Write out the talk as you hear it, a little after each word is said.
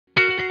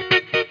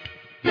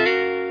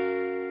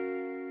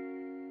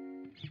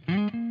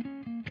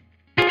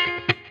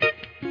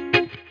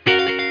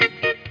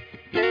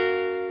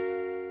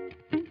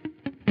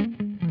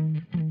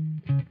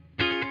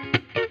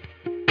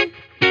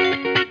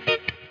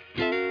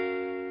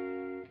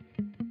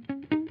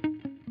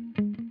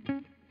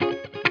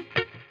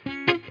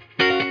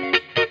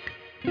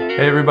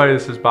Hey everybody,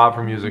 this is Bob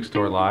from Music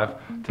Store Live.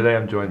 Today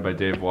I'm joined by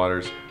Dave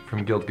Waters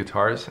from Guild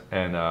Guitars,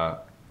 and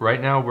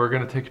right now we're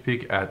going to take a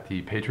peek at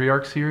the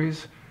Patriarch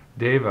series.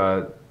 Dave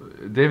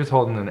is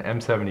holding an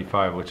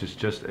M-75, which is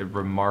just a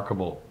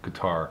remarkable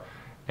guitar,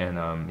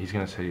 and he's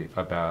going to say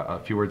about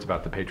a few words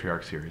about the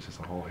Patriarch series as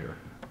a whole here.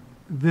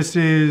 This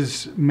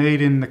is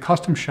made in the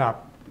custom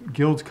shop,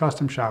 Guild's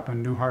custom shop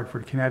in New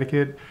Hartford,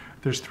 Connecticut.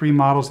 There's 3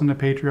 models in the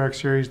Patriarch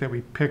series that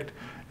we picked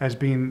as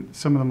being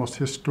some of the most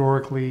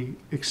historically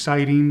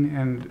exciting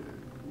and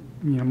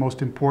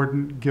most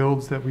important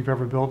guilds that we've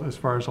ever built as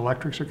far as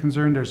electrics are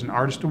concerned. There's an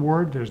artist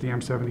award, there's the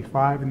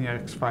M-75 and the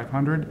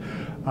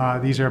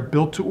X500. These are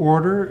built to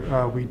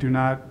order. We do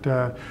not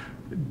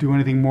do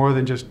anything more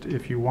than just,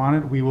 if you want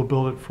it, we will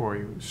build it for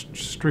you.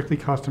 Strictly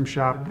custom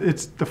shop.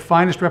 It's the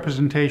finest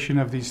representation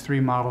of these 3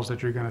 models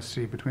that you're going to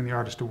see between the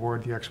artist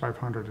award, the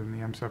X500 and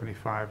the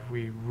M-75.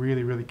 We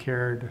really, really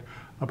cared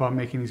about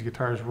making these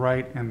guitars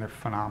right, and they're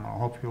phenomenal.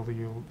 Hopefully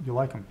you'll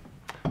like them.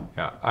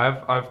 Yeah,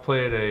 I've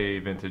played a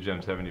vintage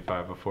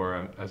M-75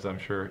 before, as I'm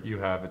sure you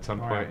have at some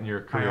point in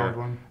your career. I owned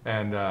one.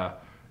 And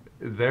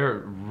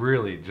they're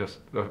really just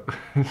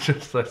such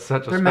a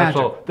special.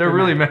 Magic. They're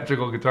really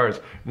magical guitars,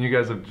 and you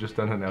guys have just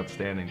done an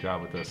outstanding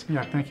job with this.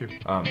 Yeah, thank you.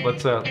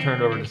 Let's turn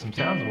it over to some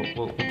sounds, and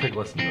we'll take a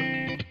listen to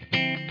it.